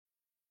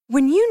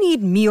When you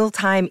need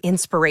mealtime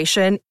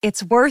inspiration,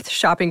 it's worth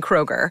shopping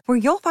Kroger, where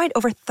you'll find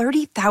over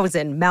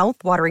 30,000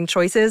 mouth-watering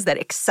choices that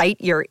excite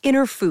your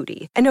inner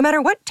foodie. And no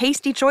matter what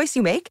tasty choice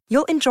you make,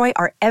 you'll enjoy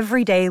our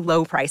everyday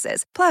low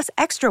prices, plus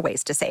extra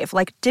ways to save,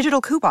 like digital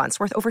coupons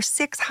worth over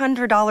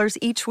 $600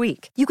 each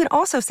week. You can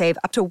also save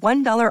up to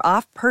 $1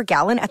 off per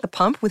gallon at the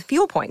pump with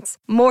fuel points.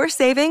 More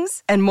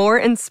savings and more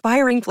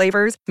inspiring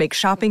flavors make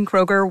shopping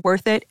Kroger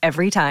worth it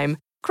every time.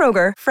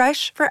 Kroger,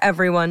 fresh for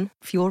everyone.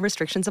 Fuel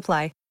restrictions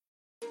apply.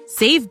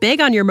 Save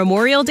big on your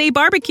Memorial Day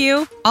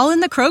barbecue, all in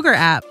the Kroger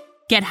app.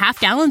 Get half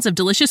gallons of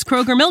delicious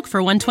Kroger milk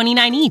for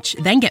 $1.29 each.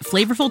 Then get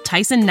flavorful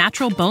Tyson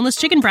natural boneless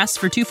chicken breasts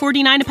for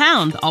 $2.49 a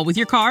pound, all with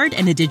your card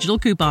and a digital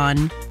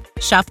coupon.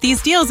 Shop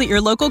these deals at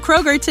your local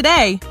Kroger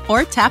today,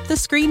 or tap the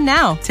screen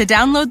now to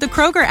download the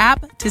Kroger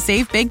app to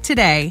save big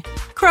today.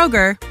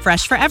 Kroger,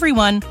 fresh for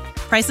everyone.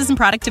 Prices and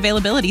product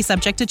availability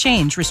subject to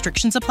change.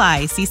 Restrictions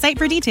apply. See site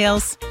for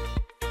details.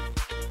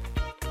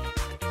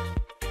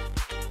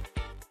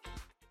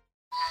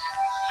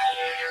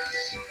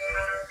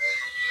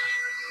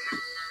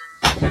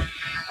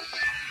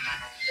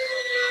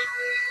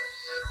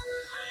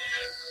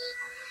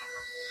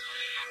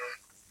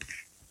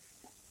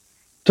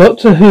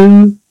 Doctor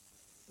Who,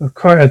 The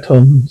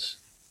Krotons,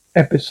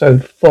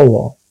 Episode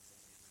 4.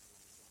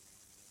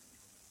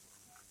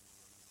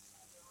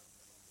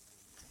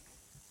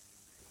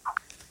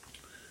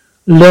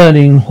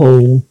 Learning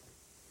Hall.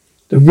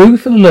 The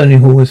roof of the learning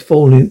hall is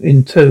falling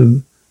in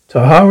two.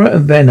 Tahara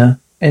and Venna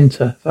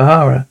enter.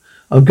 Tahara,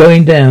 I'm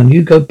going down.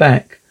 You go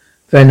back.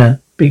 Venna,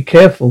 be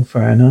careful,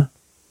 Farana.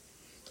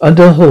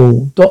 Under the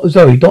hall.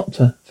 Zoe,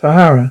 Doctor.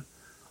 Tahara.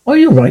 Are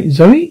you right,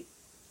 Zoe?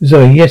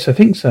 Zoe, yes, I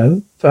think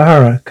so.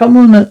 Tahara, come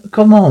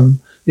on,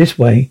 this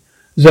way.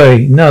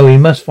 Zoe, no, we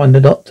must find the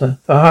doctor.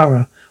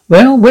 Tahara,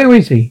 well, where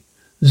is he?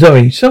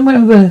 Zoe, somewhere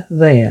over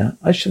there.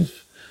 I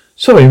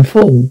saw him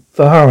fall.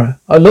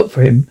 Tahara, I look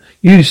for him.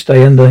 You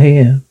stay under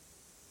here.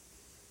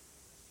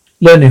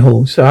 Learning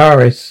hall,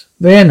 Saharis.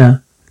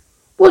 Vienna,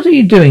 what are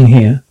you doing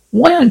here?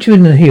 Why aren't you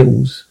in the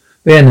hills?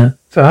 Vienna,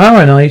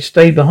 Tahara and I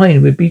stayed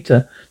behind with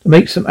Beta to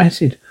make some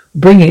acid.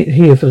 Bring it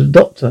here for the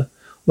doctor.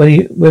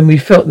 When we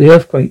felt the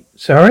earthquake.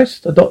 Saris,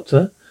 the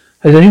doctor,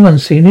 has anyone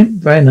seen him?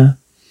 Vanna,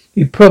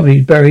 he probably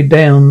buried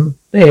down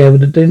there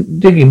with the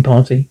digging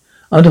party.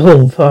 Under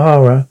hall,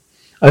 Tahara.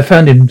 I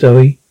found him,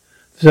 Zoe.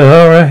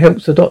 Tahara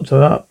helps the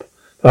doctor up.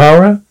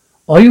 Tahara,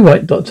 are you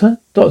right, Doctor?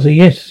 Doctor,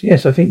 yes,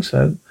 I think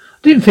so. I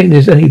didn't think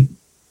there's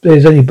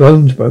any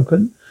bones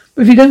broken.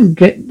 But if you don't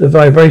get the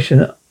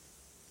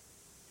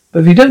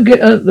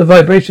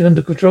vibration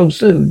under control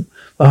soon,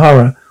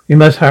 Tahara, we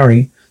must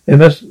hurry.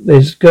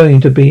 There's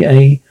going to be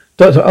a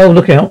Doctor. Oh,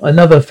 look out!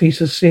 Another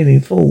piece of ceiling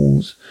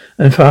falls,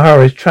 and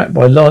Tahara is trapped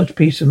by a large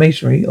piece of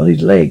masonry on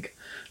his leg.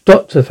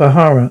 Doctor,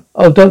 Tahara.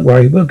 Oh, don't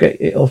worry, we'll get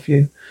it off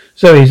you.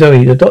 Zoe.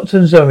 The Doctor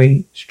and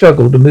Zoe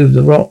struggle to move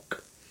the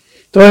rock.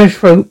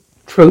 Diatrope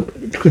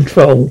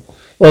control.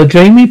 While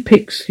Jamie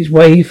picks his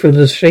way through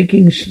the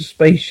shaking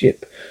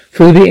spaceship,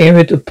 through the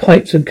area of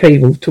pipes and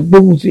cables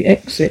towards the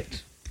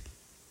exit.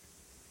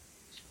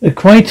 The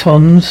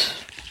Krotons'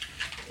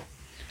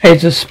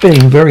 heads are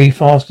spinning very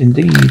fast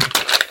indeed.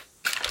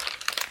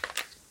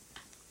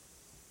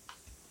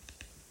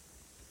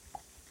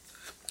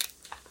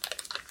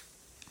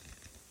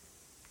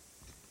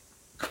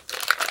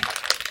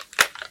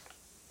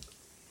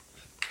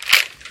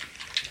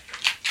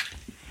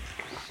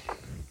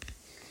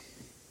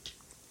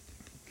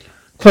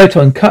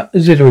 Kroton cut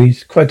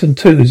auxiliaries. Kroton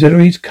 2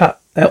 auxiliaries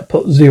cut.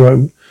 Output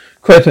 0.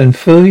 Kroton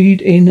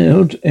feed in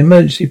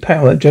emergency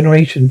power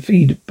generation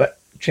feedback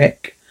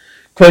check.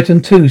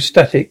 Kroton 2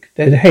 static.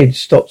 Their head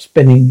stopped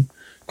spinning.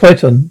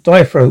 Kroton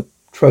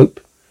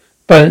diatrope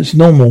balance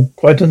normal.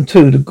 Kroton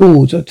 2 the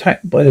Gourds are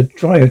attacked by the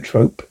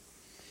diatrope.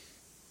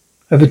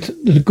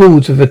 The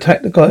Gourds have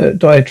attacked the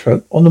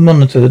diatrope. On the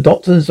monitor, the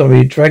Doctor and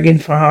Zoe dragging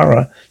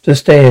Tahara to the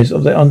stairs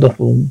of the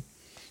underhall.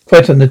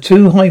 Kroton, the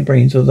two high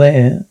brains are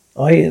there.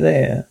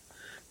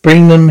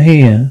 Bring them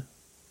here.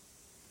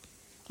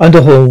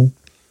 Underhall.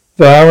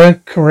 Tahara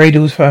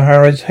cradles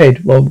Tahara's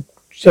head while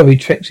Zoe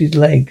checks his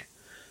leg.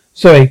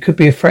 Zoe, could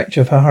be a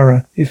fracture,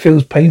 Tahara. It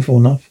feels painful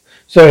enough.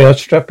 Zoe, I'll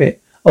strap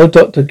it. Oh,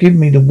 Doctor, give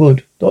me the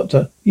wood.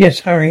 Doctor, yes,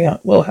 hurry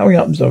up. Well, hurry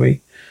up,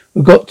 Zoe.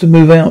 We've got to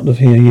move out of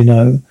here, you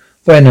know.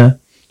 Venna,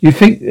 you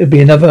think there'd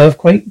be another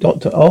earthquake?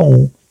 Doctor,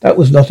 oh, that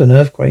was not an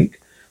earthquake.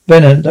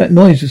 Venna, that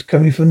noise was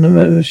coming from the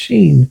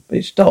machine, but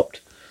it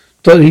stopped.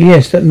 Doctor,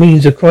 yes, that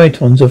means the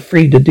Krotons are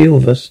free to deal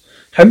with us.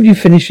 Haven't you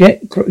finished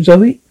yet,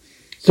 Zoe?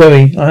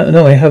 Zoe,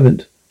 no, I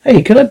haven't.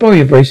 Hey, can I borrow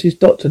your braces?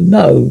 Doctor,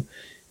 no.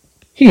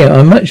 Here,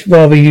 I'd much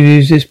rather you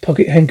use this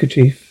pocket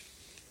handkerchief.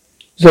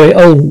 Zoe,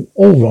 oh,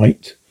 all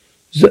right.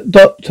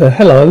 Doctor,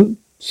 hello.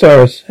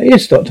 Cyrus,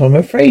 yes, Doctor, I'm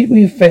afraid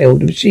we've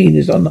failed. The machine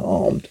is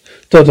unharmed.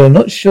 Doctor, I'm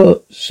not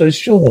so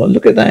sure.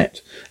 Look at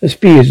that. The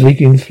spear is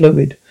leaking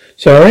fluid.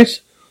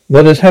 Cyrus,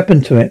 what has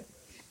happened to it?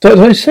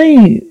 Doctor, I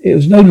say it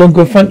was no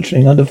longer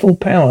functioning under full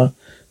power.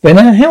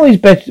 Venna, how is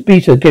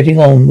Beta getting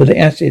on with the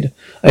acid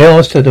I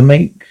asked her to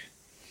make?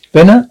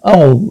 Venna,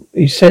 oh,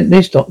 he sent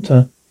this,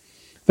 Doctor.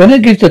 Venner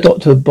gives the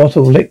doctor a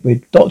bottle of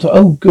liquid. Doctor,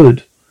 oh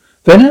good.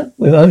 Venner,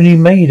 we've only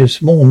made a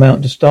small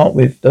amount to start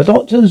with. The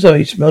doctor and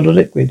Zoe smell the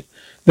liquid.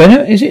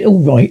 Venner, is it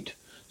all right?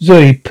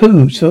 Zoe,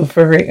 poo,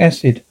 sulfuric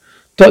acid.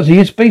 Doctor,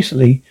 yes,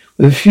 basically,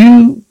 with a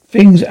few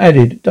things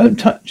added. Don't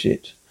touch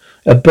it.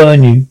 I'll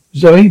burn you.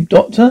 Zoe,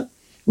 doctor?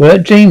 Well,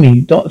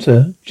 Jamie,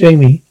 doctor,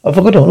 Jamie. I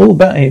forgot all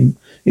about him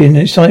in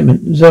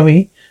excitement.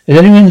 Zoe, has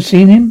anyone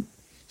seen him?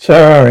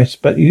 Cyrus,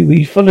 but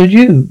we followed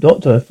you.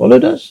 Doctor,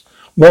 followed us?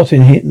 What,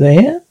 in hit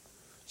there?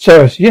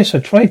 Cyrus, yes, I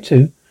tried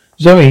to.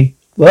 Zoe,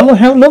 well,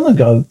 how long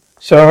ago?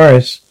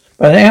 Cyrus,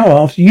 about an hour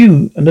after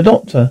you and the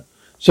doctor.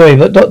 Zoe,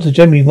 but Dr.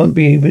 Jamie won't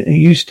be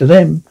used to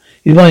them.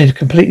 His mind is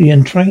completely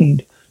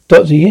untrained.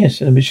 Doctor, yes,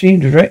 and the machine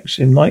directs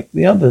him like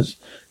the others.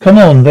 Come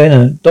on,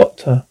 Venner,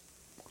 doctor.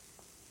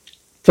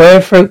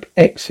 Diaphragm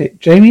exit.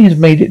 Jamie has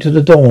made it to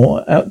the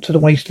door out to the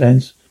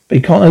wastelands, but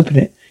he can't open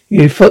it.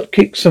 Your foot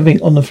kicks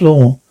something on the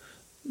floor.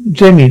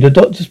 Jamie, the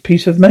doctor's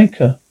piece of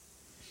maker.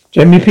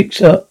 Jamie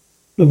picks up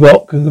the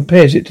rock and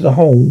compares it to the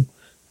hole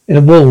in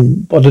the wall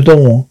by the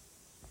door.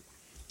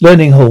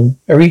 Learning hall.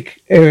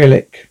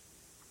 Eric.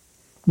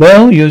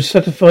 Well, you're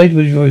satisfied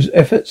with your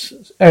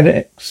efforts,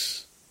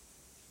 Alex.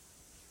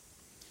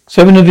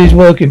 7 of his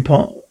working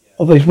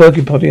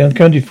party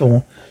unaccounted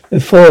for. There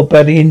are 4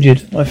 badly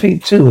injured. I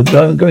think 2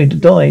 are going to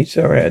die,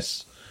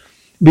 Cyrus.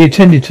 Be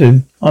attended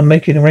to. I'm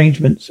making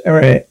arrangements,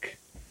 Eric.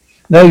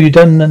 No, you've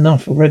done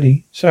enough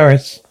already,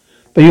 Cyrus.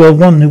 But you are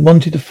one who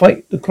wanted to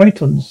fight the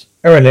Krotons,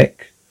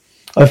 Eric.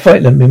 I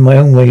fight them in my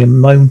own way, in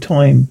my own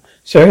time.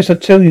 Cyrus, I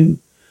tell you,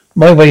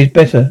 my way is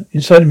better.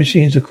 Inside the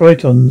machines, the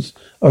Krotons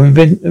are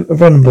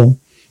vulnerable.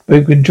 But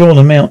we can draw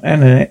them out,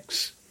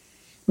 Alex.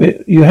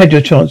 You had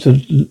your chance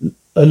to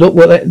look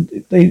what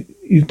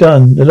you've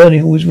done. The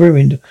learning hall is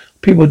ruined.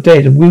 People are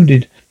dead and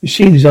wounded.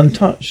 Machine is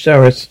untouched,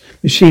 Cyrus.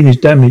 Machine is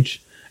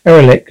damaged.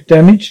 Erlich,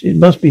 damaged? It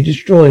must be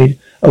destroyed.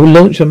 I will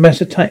launch a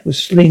mass attack with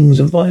slings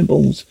and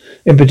fireballs.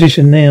 In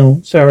position now,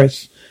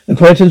 Cyrus. The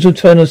Krotons will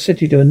turn our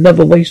city to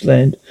another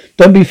wasteland.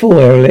 Don't be fooled,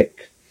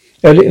 Erlich.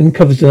 Erlich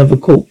uncovers another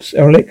corpse.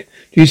 Erlich,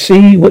 do you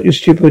see what your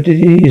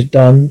stupidity has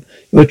done?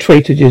 You're a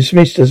traitor. You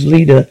dismissed as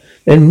leader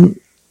then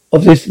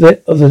of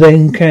the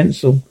then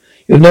council.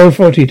 You have no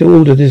authority to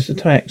order this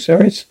attack,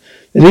 Cyrus.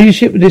 The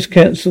leadership of this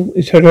council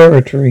is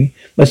hereditary.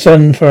 My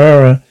son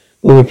Ferrara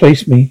will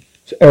replace me.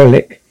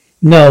 Erlich.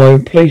 No, I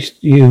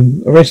replaced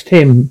you. Arrest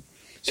him.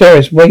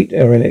 Cyrus, wait,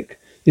 Erlich.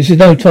 This is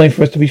no time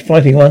for us to be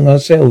fighting among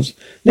ourselves.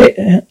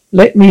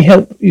 Let me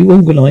help you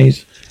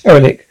organize.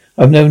 Erlich,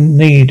 I have no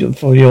need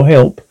for your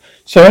help.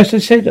 Cyrus, I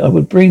said I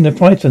would bring the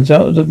Krotons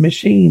out of the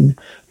machine.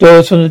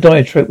 Doors on the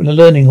diatrope when the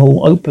learning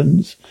hall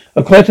opens.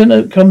 A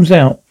Kroton comes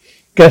out.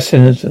 Gas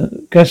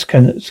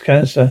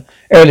canister.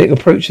 Erlich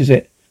approaches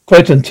it.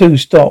 Kroton 2,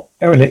 stop.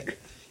 Erlich,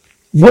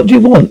 what do you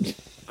want?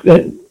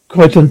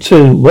 Kroton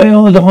 2, where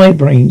are the high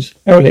brains?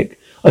 Erlich,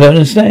 I don't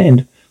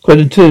understand.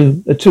 Kroton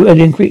 2, the 2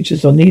 alien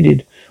creatures are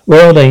needed.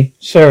 Where are they?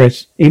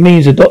 Cyrus, he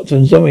means the doctor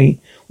and Zoe.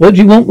 What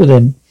do you want with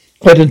them?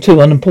 Kroton 2,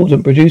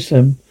 unimportant, produce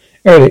them.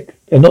 Erlich,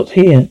 they're not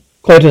here.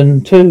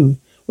 Kroton 2,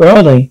 where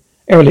are they?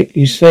 Erlich,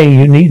 you say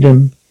you need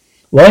them.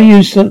 Why are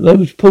you so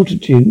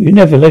important to you? You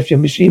never left your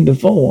machine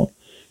before.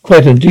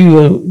 Kroton,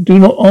 do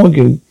not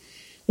argue.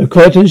 The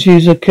Krotons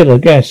use a killer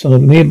gas on a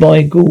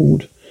nearby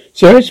gourd.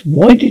 Cyrus,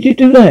 why did you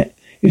do that?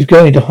 He's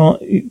going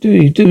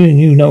to doing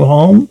you no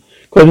harm.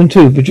 Kroton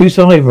 2, produce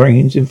the high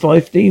brains in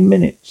 15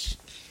 minutes.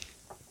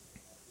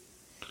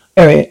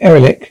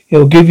 Erlich,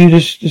 he'll give you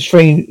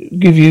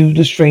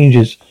the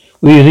strangers.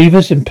 Will you leave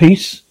us in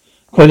peace?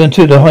 Kroton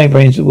 2, the high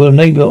brains that will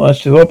enable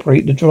us to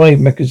operate the drive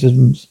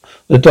mechanisms,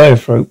 the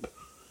diaphragm.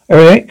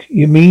 Erlich,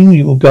 you mean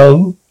you will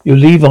go? You'll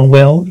leave our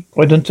world?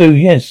 Kroton 2,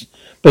 yes.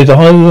 But if the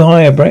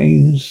higher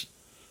brains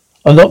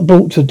are not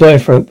brought to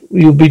diaphragm,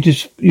 you'll be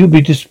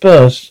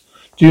dispersed.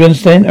 Do you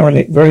understand,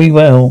 Erlich? Very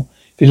well.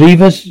 If you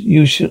leave us,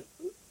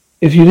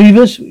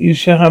 you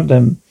shall have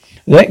them.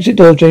 The exit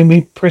door,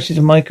 Jamie presses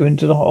a micro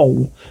into the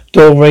hole.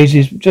 Door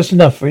raises just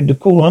enough for him to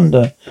crawl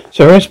under.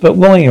 Cyrus, but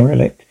why,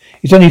 Erlich?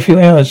 It's only a few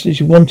hours since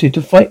you wanted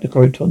to fight the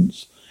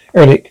Krotons.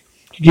 Erlich,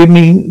 give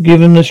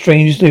them the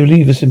strangers, they will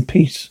leave us in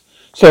peace.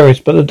 Cyrus,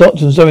 but the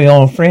doctor and Zoe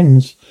are our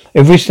friends.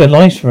 They've risked their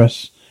lives for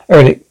us.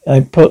 Erlich,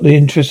 I put the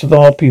interests of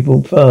our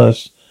people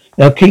first.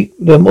 Now keep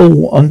them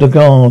all under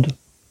guard.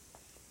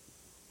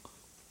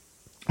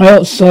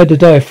 Outside the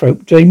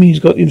diaphragm, Jamie's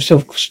got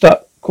himself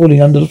stuck,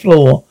 crawling under the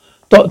floor.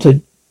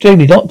 Doctor,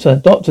 Jamie,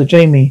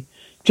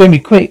 Jamie,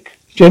 quick.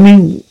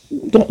 Jamie,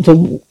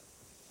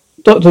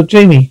 Doctor,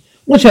 Jamie,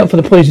 watch out for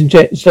the poison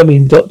jet. Zoe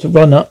and Doctor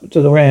run up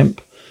to the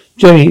ramp.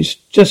 Jamie, it's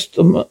just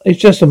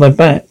on my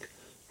back.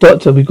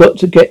 Doctor, we've got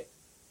to get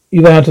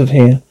you out of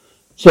here.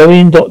 Zoe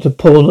and Doctor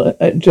pull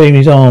at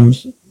Jamie's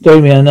arms.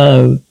 Jamie, I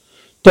know.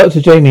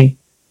 Doctor, Jamie,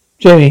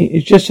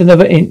 it's just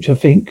another inch, I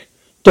think.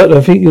 Doctor,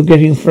 I think you're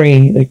getting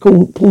free. They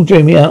pull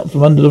Jamie out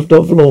from under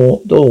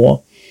the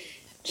door.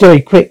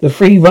 Zoe, quick, the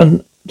three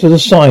run to the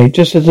side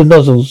just as the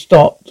nozzles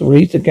start to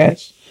release the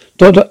gas.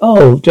 Doctor,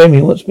 oh,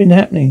 Jamie, what's been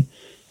happening?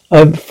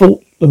 I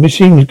thought the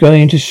machine was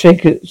going to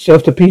shake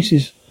itself to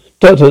pieces.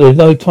 Doctor, there's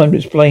no time to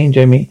explain,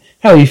 Jamie.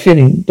 How are you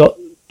feeling,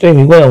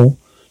 Jamie? Well.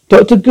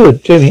 Doctor,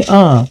 good. Jamie,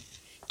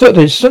 Doctor,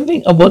 there's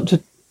something I want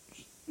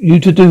you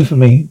to do for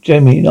me.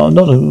 Jamie,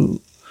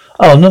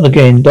 not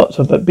again,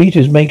 Doctor, but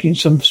Peter's making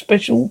some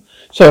special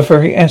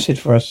sulfuric acid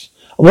for us.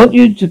 I want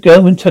you to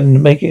go and tell him to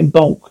make it in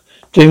bulk.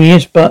 Jamie,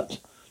 yes, but...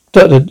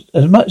 Doctor,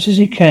 as much as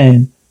he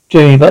can.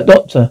 Jamie, but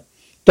Doctor,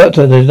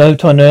 there's no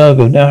time to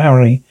argue. Now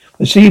hurry.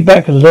 We'll see you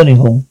back at the learning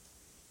hall.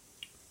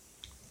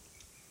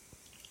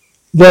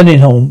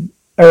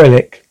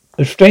 Erlich.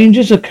 The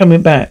strangers are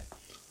coming back.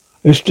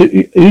 You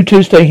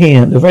two stay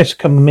here. The rest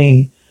come with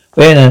me.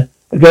 Werner,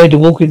 we're going to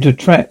walk into a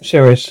trap,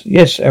 Ceres.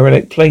 Yes,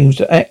 Erlich claims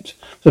to act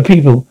for the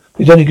people.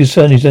 His only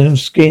concern is his own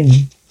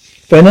skin.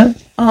 Werner?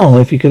 Oh,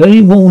 if you could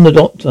only warn the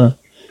Doctor.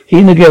 He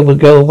and the girl would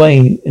go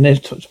away in their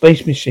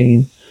space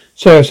machine.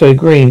 Ceres, I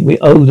agree. We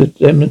owe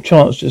them a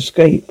chance to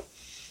escape.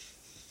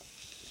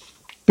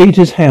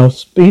 Peter's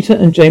house. Peter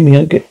and Jamie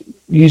are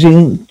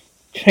using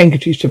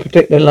handkerchiefs to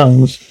protect their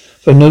lungs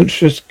from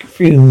noxious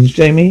fumes.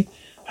 Jamie,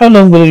 how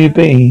long will it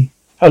be?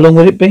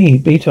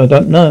 Peter, I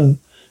don't know.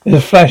 There's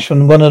a flash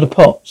on one of the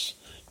pots.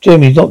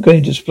 Jamie's not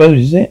going to explode,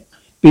 is it?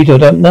 Peter, I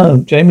don't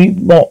know. Jamie,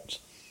 what?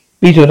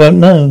 Peter, I don't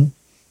know.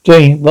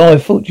 Jamie, well, I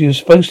thought you were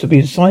supposed to be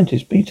a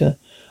scientist, Peter.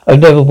 I've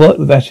never worked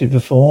with acid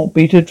before.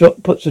 Peter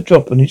puts a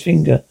drop on his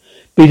finger.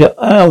 Peter,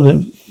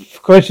 then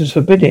Krotons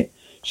forbid it.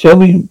 Shall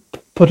we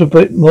put a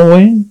bit more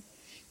in?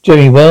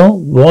 Jamie, well,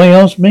 why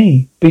ask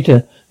me?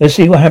 Peter, let's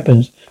see what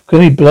happens. Could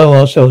we blow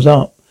ourselves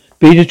up?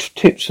 Peter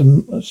tips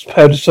some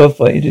powdered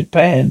sulfate into his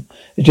pan,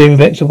 and Jamie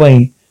backs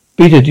away.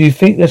 Peter, do you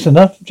think that's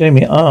enough?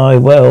 Jamie,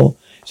 well,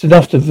 it's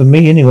enough for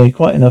me anyway,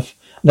 quite enough.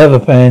 Another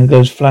pan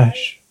goes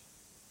flash.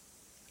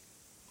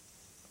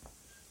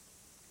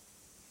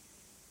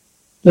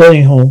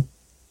 Learning hall.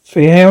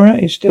 Fiera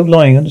is still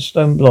lying on the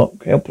stone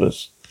block,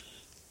 helpless.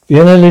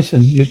 Vienna,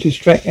 listen, you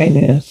distract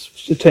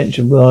Agnes'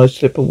 attention while I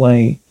slip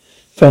away.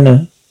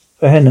 For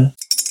Henna.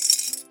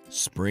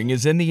 Spring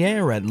is in the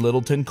air at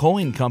Littleton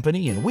Coin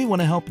Company, and we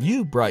want to help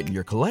you brighten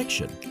your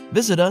collection.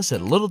 Visit us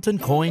at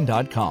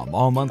littletoncoin.com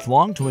all month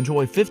long to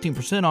enjoy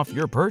 15% off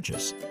your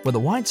purchase. With a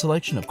wide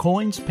selection of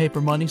coins,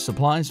 paper money,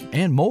 supplies,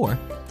 and more,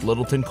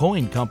 Littleton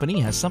Coin Company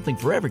has something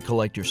for every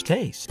collector's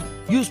taste.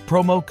 Use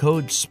promo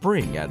code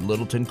SPRING at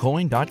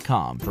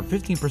littletoncoin.com for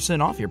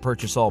 15% off your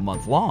purchase all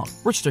month long.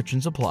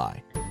 Restrictions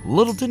apply.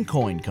 Littleton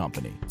Coin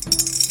Company.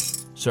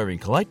 Serving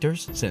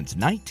collectors since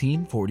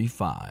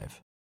 1945.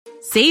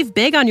 Save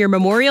big on your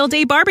Memorial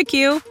Day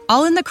barbecue,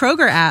 all in the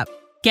Kroger app.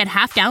 Get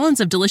half gallons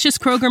of delicious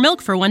Kroger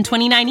milk for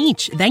 $1.29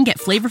 each. Then get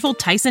flavorful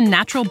Tyson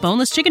natural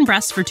boneless chicken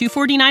breasts for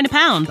 $2.49 a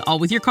pound, all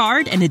with your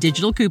card and a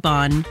digital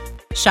coupon.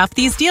 Shop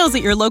these deals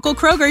at your local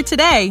Kroger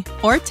today,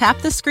 or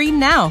tap the screen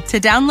now to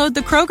download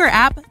the Kroger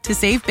app to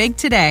save big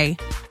today.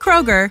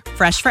 Kroger,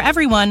 fresh for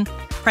everyone.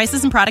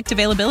 Prices and product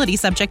availability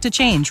subject to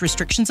change.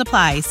 Restrictions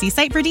apply. See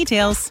site for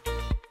details.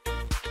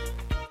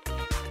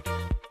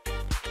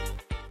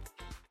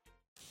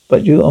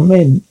 But you are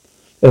men.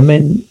 There are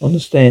men on the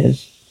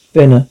stairs.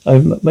 Venner, I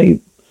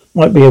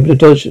might be able to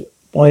dodge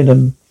by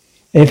them.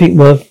 Anything's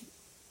worth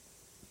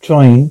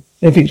trying.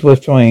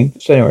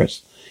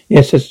 Ceres.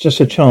 Yes, it's just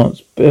a chance.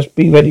 But just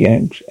be ready,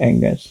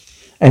 Axis.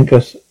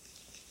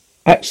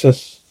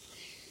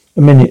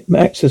 A minute.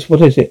 Axis,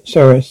 what is it?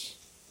 Ceres.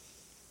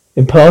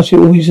 In past,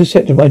 you always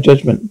accepted my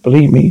judgment.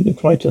 Believe me, the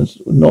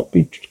Krotons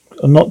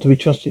are not to be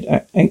trusted.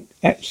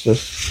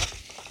 Axis.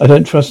 I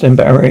don't trust them,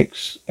 but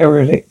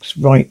Erlich's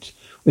right.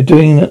 We're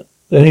doing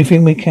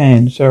anything we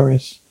can,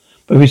 Ceres.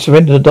 But if we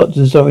surrender the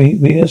Doctor and Zoe,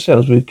 we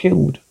ourselves will be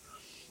killed.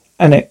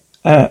 Annex.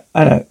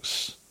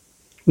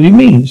 What do you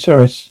mean,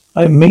 Ceres?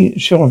 I'm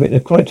sure of it. The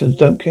Krotons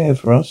don't care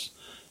for us.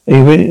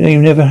 They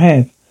never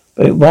have.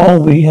 But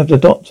while we have the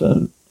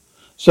Doctor,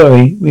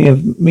 Zoe, we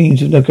have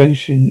means of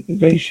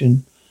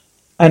negotiation.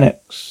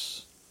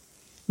 Annex.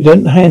 We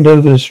don't hand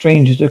over the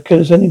strangers. They'll kill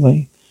us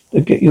anyway.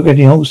 You're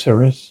getting old,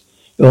 Ceres.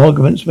 Your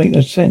arguments make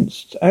no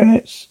sense.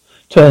 Annex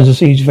turns and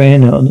sees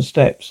Vienna on the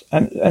steps.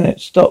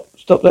 Annette, stop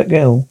that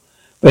girl.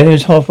 Vienna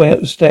is halfway up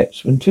the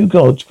steps when two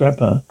gods grab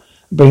her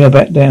and bring her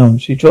back down.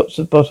 She drops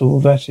the bottle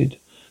of acid.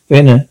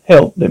 Vienna,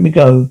 help, let me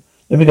go,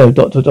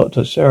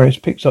 Doctor. Ceres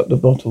picks up the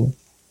bottle.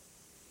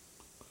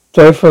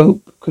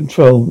 Gyrophone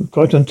control,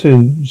 Kroton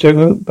 2,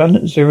 0,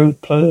 balance 0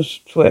 plus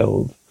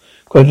 12.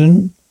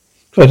 Kroton,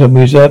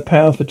 reserve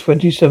power for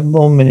 27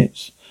 more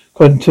minutes.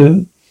 Kroton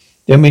 2,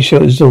 then we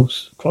shall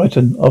exhaust.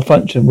 Kroton, our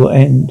function will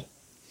end.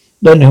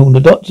 Learning hall, the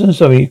Doctor and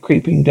Zoe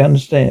creeping down the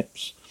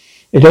steps.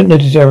 They don't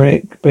notice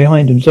Eric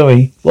behind them.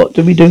 Zoe, what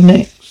do we do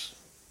next?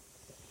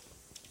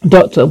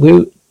 Doctor,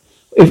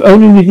 if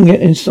only we can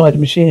get inside the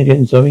machine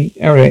again, Zoe.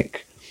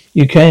 Eric,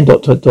 you can,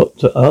 Doctor.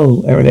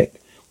 Oh, Eric,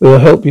 we will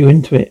help you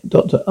into it.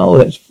 Doctor, oh,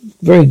 that's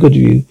very good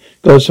of you.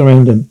 Go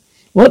surround them.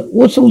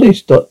 What's all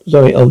this,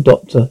 Zoe? Oh,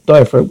 Doctor,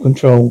 diaphragm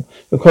control.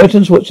 The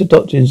Krotons watch the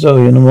Doctor and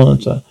Zoe on the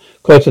monitor.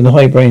 Kroton, the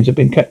high brains have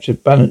been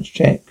captured. Balance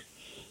check.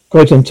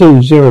 Kroton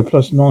 2, 0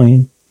 plus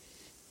 9.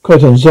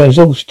 Kroton,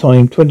 exhaust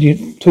time,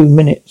 22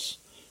 minutes.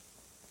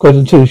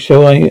 Kroton 2,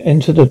 shall I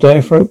enter the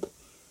diaphragm?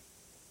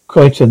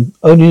 Crichton.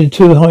 Only the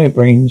two higher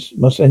brains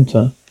must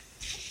enter.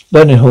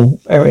 Learning Hall.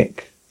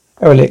 Erlich.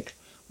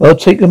 Well,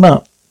 take them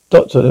up.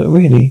 Doctor,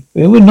 really?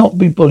 It will not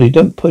be bullied.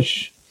 Don't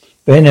push.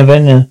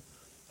 Venner.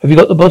 Have you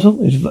got the bottle?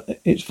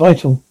 It's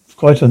vital.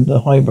 Crichton, the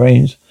high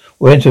brains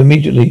will enter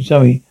immediately.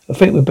 Zoe, I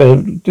think we'd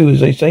better do as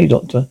they say,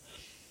 Doctor.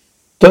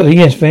 Doctor,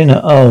 yes, Venner.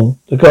 Oh,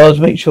 the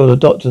guards make sure the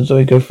Doctor and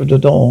Zoe go through the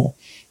door.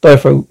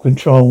 Diaphragm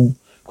control.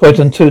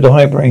 Crichton 2, the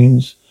high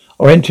brains,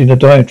 are entering the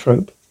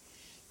diatrope.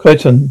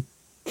 Crichton,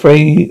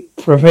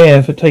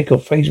 prepare for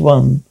takeoff. Phase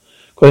 1.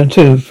 Crichton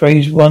 2,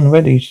 phase 1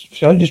 ready.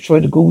 Shall I destroy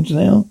the Goulds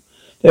now?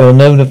 They will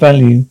know the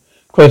value.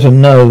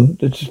 Crichton, no.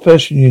 The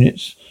dispersion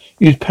units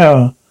use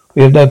power.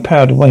 We have no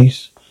power to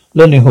waste.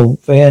 Learning Hall.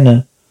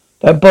 Vienna.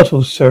 That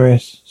bottle,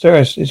 Ceres.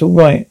 Ceres, it's all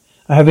right.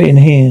 I have it in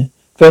here.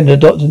 Vienna, the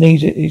doctor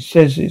needs it. He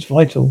says it's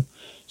vital.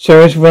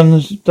 Ceres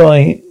dives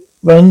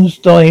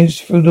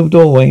through the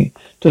doorway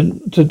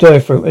to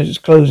diaphragm as it's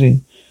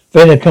closing.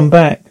 Vienna, come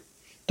back.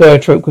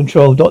 Diatrope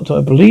control. Doctor,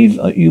 I believe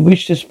you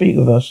wish to speak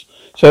with us.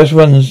 Ceres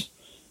runs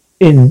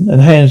in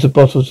and hands the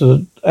bottle to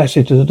the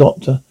acid to the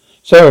doctor.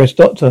 Ceres,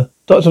 Doctor,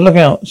 look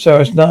out.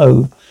 Ceres,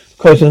 no.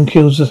 Crichton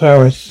kills the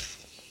Ceres.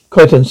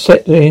 Crichton,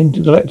 set the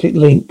intergalactic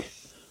link.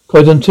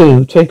 Crichton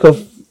 2, take off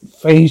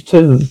phase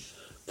 2.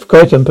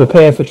 Crichton,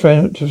 prepare for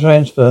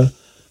transfer.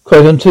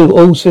 Crichton 2,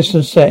 all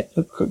systems set.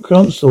 The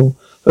console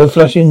for a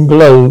flashing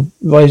glow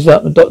rises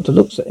up. The doctor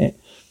looks at it.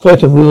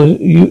 Crichton,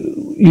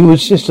 you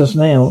assist us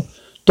now.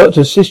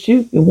 Doctor, assist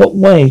you? In what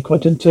way?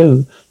 Crichton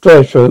 2,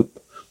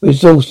 diatrope. We're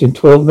exhausted in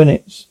 12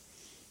 minutes.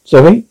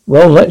 Zoe?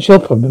 Well, that's your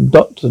problem.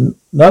 Doctor,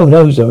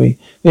 no, Zoe.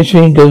 This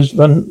machine does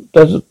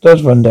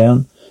run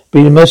down.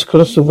 Be the most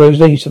colossal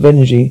release of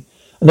energy.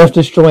 Enough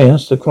to destroy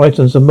us. The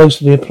Krotons are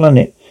mostly a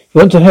planet.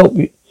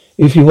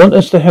 If you want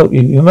us to help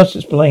you, you must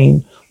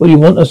explain what you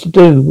want us to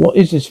do. What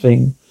is this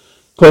thing?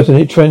 Crichton,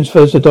 it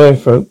transfers the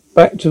diaphragm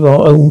back to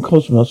our own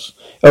cosmos.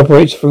 It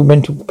operates through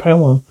mental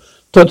power.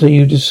 Doctor,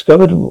 you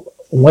discovered a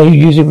way of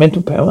using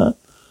mental power?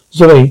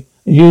 Zoe,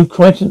 you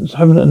Krotons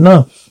haven't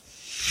enough.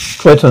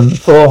 Crichton,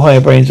 4 higher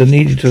brains are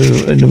needed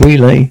in the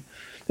relay.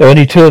 There are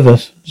only 2 of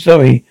us.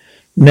 Zoe,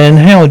 then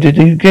how did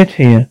you get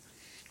here?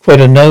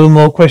 Crichton, no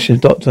more questions,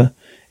 Doctor.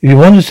 If you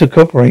want us to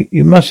cooperate,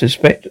 you must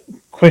expect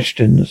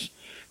questions.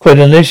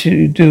 Crichton, unless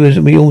you do as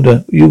we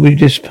order, you'll be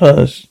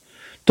dispersed.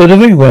 Doctor,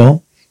 very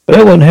well, but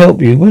that won't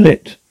help you, will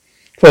it?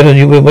 Crichton,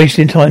 you were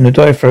wasting time. The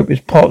diaphragm is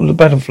part of the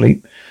battle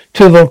fleet.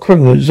 2 of our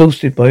crew were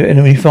exhausted by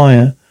enemy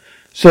fire.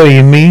 So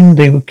you mean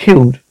they were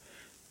killed?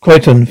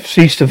 Crichton,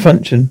 ceased to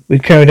function. We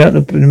carried out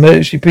the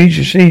emergency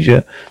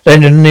procedure,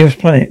 landed on the nearest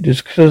planet to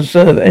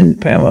conserve end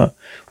power.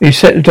 We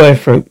set the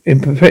diaphragm in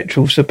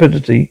perpetual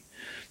stability.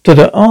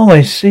 Doctor,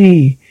 I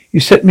see. You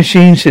set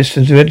machine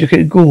systems to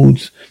educate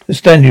Goulds, the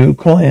standard you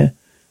require.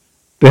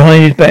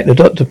 Behind his back, the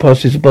doctor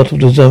passes the bottle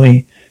to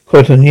Zoe.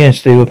 Crichton,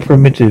 yes, they were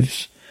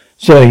primitives.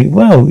 Zoe,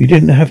 well, you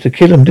didn't have to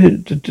kill them to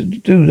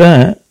do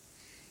that.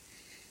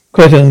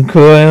 Crichton,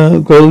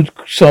 gold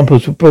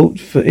samples were brought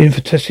in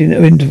for testing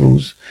at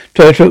intervals.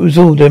 Diatrope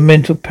absorbed their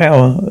mental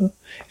power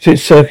to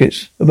its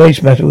circuits. The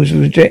waste matter was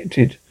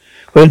rejected.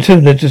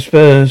 Crichton, they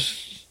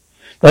dispersed.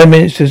 9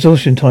 minutes to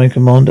exhaustion time,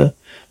 Commander.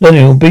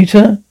 Learning Hall,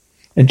 Beta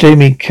and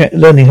Jamie,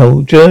 Learning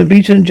Hall.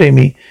 Beta and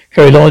Jamie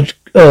carry a large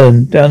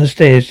urn down the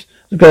stairs.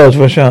 The guards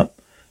rush up.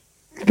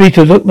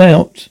 Beta, look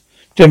out.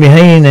 Jamie,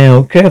 hey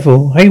now,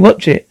 careful. Hey,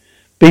 watch it.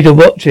 Beta,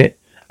 watch it.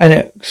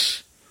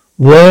 Annex,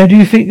 where do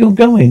you think you're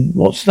going?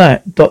 What's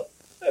that?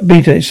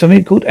 Beta, it's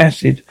something called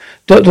acid.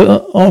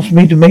 Doctor asked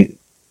me to make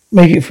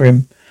it for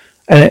him.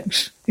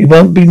 Annex, he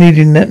won't be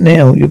needing that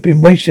now. You've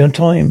been wasting your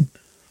time.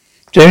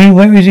 Jamie,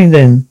 where is he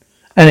then?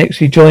 Annex,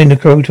 he joined the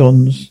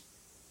Krotons.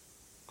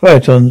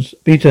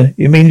 Beta,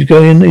 you mean he's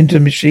going into the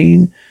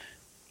machine?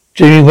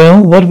 Jamie,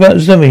 well, what about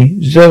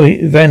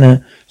Zoe?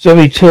 Vanna.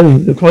 Zoe too.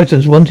 The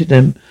Krotons wanted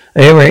them.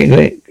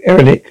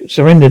 Erlich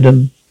surrendered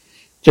them.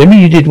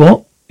 Jamie, you did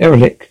what?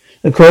 Erlich.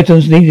 The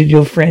Krotons needed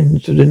your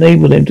friends to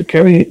enable them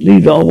to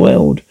leave our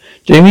world.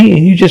 Jamie,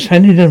 and you just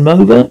handed them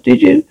over,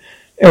 did you?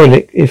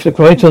 Erlich, if the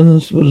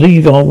Krotons will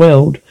leave our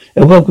world,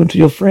 they're welcome to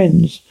your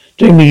friends.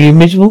 Jamie, you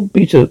miserable?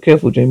 Beta,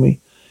 careful, Jamie.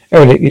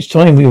 Erlich, it's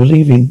time we were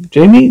leaving.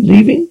 Jamie,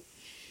 leaving?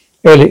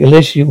 Erlich,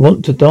 unless you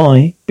want to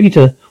die.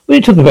 Beta, what are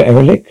you talking about,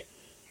 Erlich?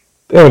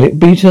 Erlich,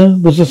 Beta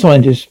was a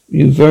scientist.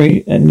 You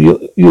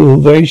were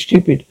very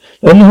stupid.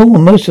 The whole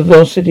most of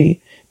our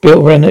city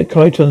built around that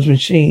Krotons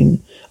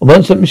machine. And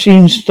once that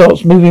machine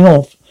starts moving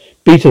off,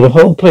 Beta, the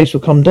whole place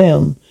will come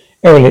down.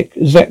 Erlich,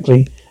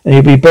 exactly. And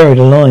you'll be buried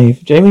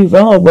alive. Jamie,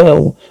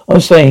 well, I'm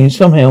saying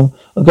somehow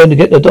I'm going to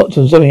get the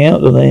doctor and Zoe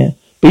out of there.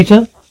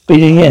 Beta,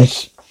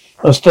 yes.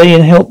 I'll stay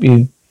and help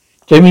you.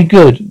 Jamie,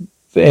 good.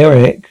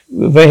 Erlich,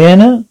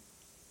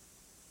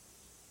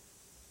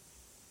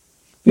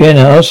 Vienna,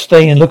 I'll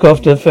stay and look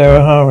after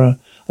Farahara.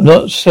 I'm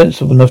not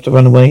sensible enough to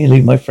run away and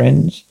leave my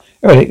friends.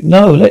 Erlich,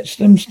 no, let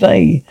them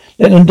stay.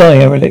 Let them die,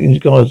 Erlich,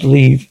 and guards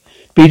leave.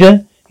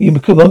 Beta,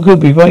 I could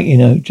be right, you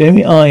know.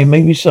 Jamie,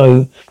 maybe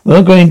so. We're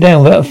not going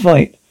down without a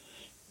fight.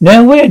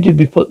 Now, where did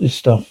we put this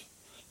stuff?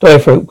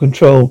 Diaphragm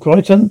control.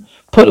 Crichton,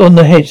 put on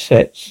the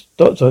headsets.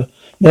 Doctor,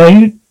 now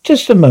you,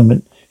 just a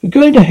moment. We're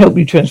going to help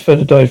you transfer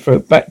the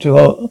diaphragm back to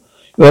your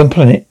own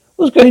planet.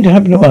 What's going to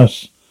happen to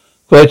us?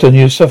 Kroton,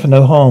 you'll suffer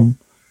no harm.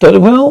 Doctor,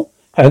 well,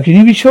 how can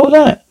you be sure of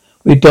that?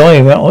 We'd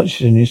die without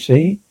oxygen, you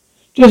see.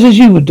 Just as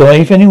you would die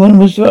if anyone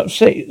was to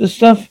upset the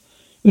stuff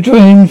you're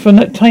drawing from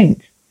that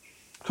tank.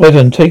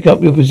 Kroton, take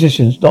up your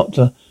positions.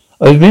 Doctor,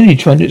 I was merely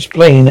trying to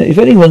explain that if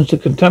anyone's to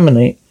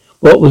contaminate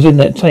what was in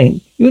that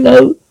tank, it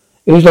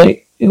was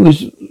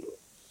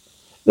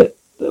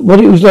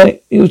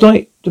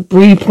like to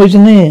breathe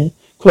poison air.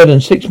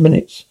 Kroton, 6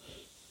 minutes.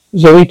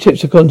 Zoe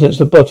tips the contents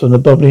of the bottle in the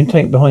bubbling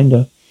tank behind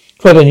her.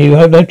 Kroton, you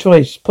have no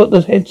choice. Put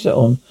the headset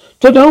on.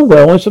 Oh,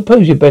 well, I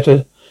suppose you'd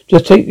better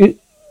just take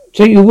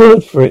your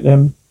word for it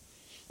then.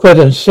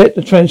 Kroton, set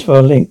the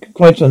transfer link.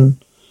 Kroton,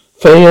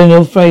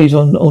 failure phase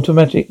on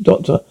automatic.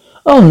 Doctor,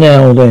 oh,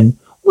 now then,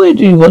 where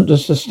do you want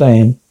us to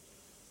stand?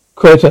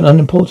 Kroton,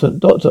 unimportant.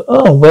 Doctor,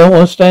 oh, well,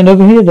 I'll stand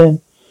over here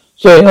then.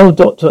 Zoe, oh,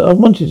 Doctor, I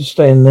wanted to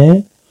stand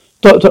there.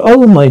 Doctor,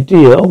 oh, my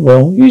dear, oh,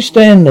 well, you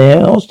stand there,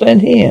 I'll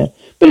stand here.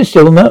 But it's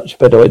still a much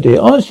better idea.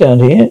 I'll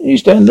stand here, you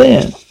stand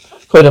there.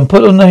 Kroton,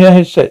 put on the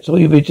headsets or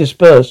you'll be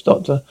dispersed.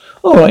 Doctor,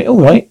 all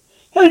right.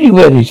 How do you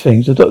wear these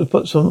things? The doctor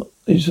puts on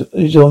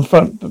his on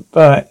front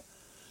back.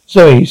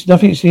 Zoe,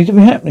 nothing seems to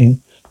be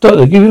happening.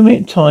 Doctor, give him a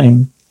minute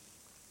time.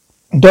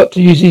 Doctor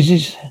makes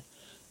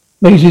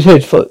his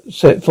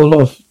headset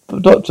fall off.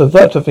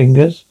 Doctor,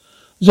 fingers.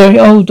 Zoe,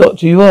 oh,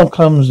 Doctor, you are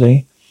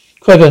clumsy.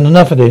 Kroton,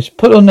 enough of this.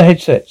 Put on the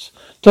headsets.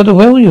 Doctor,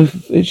 well,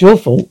 it's your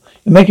fault.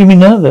 You're making me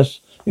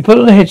nervous. You put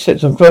on the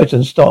headsets and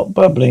Kroton start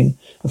bubbling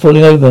and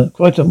falling over.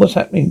 Kroton, what's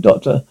happening,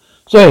 Doctor?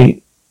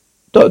 Zoe,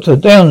 Doctor,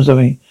 down,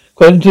 Zoe.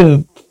 Kroton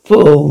 2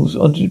 falls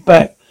onto his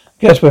back.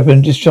 Gas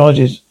weapon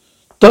discharges.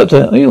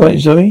 Doctor, are you right,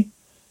 Zoe?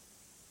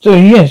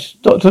 Zoe, yes.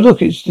 Doctor,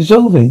 look, it's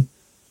dissolving.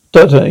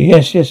 Doctor,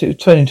 yes,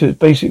 it's turning to its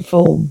basic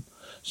form.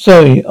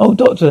 Zoe, oh,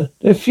 Doctor,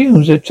 they're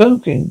fumes, they're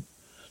choking.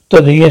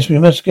 Doctor, yes, we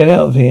must get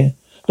out of here.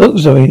 Look,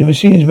 Zoe, the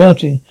machine is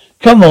melting.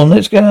 Come on,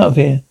 let's get out of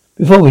here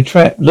before we're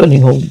trapped.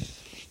 Learning hall.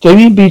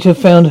 Jamie and Beta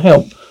found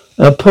help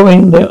and are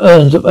pouring their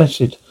urns of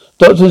acid.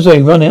 Doctor and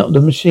Zoe run out of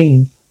the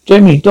machine.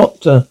 Jamie,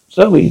 Doctor,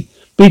 Zoe,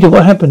 Beta,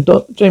 what happened?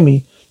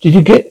 Jamie, did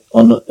you get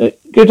on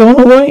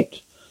all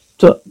right?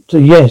 Doctor,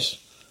 yes.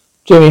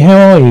 Jamie,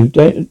 how are you?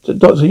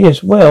 Doctor,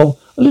 yes, well,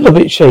 a little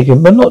bit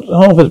shaken, but not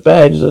half as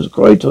bad as those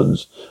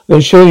Krotons. I'm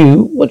going to show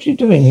you what you're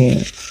doing here.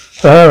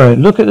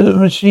 Farah, look at the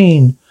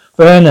machine.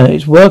 Farah,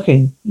 it's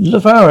working.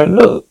 Farah,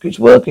 look, it's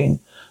working.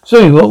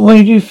 Zoe, what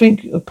made you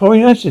think of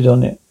pouring acid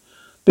on it?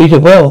 Beta,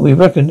 well, we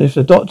reckon if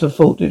the doctor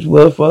thought it's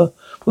worthwhile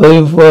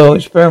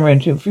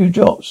experimenting a few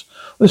drops,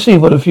 we'll see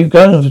what a few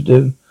gallons would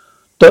do.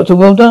 Doctor,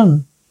 well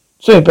done.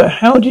 Zoe, but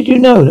how did you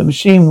know the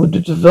machine would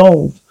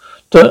dissolve?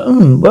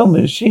 Well,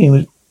 the machine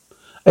was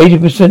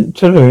 80%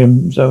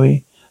 tellurium,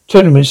 Zoe.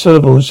 Tellurium is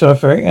soluble in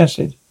sulfuric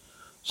acid.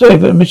 Zoe,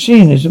 but the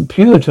machine isn't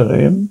pure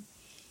tellurium.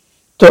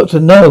 Doctor,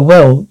 no,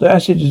 well, the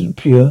acid isn't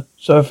pure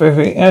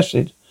sulfuric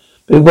acid.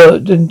 But it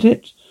worked, didn't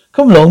it?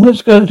 Come along,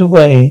 let's go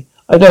away.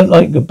 I don't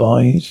like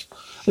goodbyes.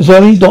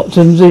 Zoe,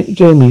 Doctor and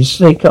Jamie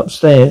sneak up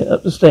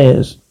the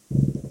stairs.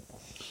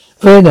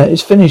 Verna,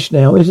 it's finished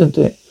now, isn't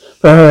it?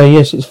 Farah,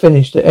 yes, it's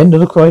finished. The end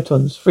of the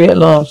Krotons. Free at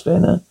last,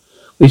 Verna.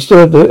 We still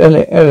have the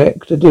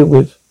Elec to deal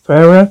with.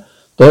 Farah,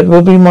 that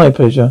will be my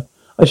pleasure.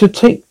 I shall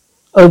take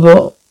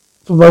over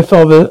from my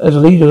father as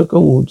leader of the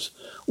Gourds,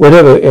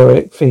 whatever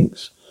Eric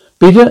thinks.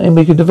 Beta, and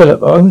we can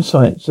develop our own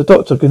science. The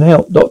doctor can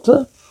help.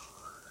 Doctor?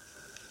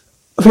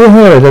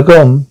 Farah, they're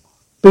gone.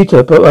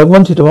 Beta, but I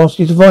wanted to ask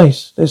his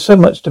advice. There's so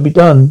much to be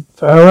done.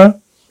 Farah,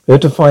 we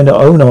have to find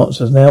our own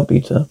answers now,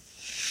 Beta.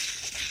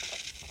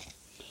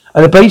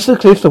 At the base of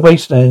the cliffs, the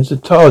wastelands, the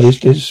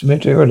TARDIS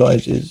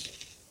materializes.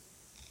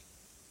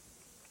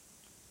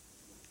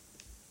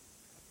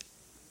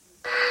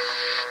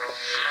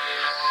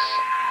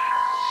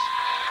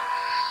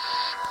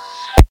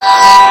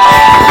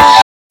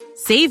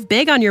 Save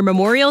big on your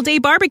Memorial Day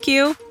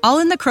barbecue, all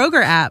in the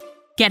Kroger app.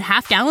 Get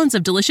half gallons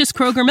of delicious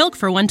Kroger milk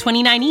for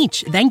 $1.29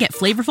 each. Then get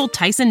flavorful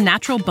Tyson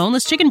natural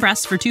boneless chicken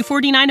breasts for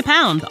 $2.49 a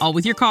pound, all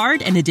with your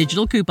card and a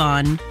digital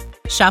coupon.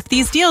 Shop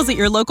these deals at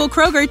your local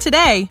Kroger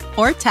today,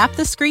 or tap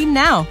the screen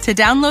now to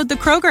download the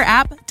Kroger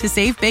app to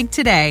save big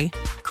today.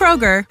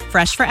 Kroger,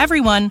 fresh for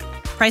everyone.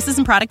 Prices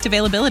and product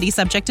availability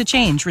subject to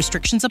change.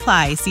 Restrictions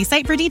apply. See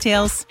site for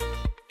details.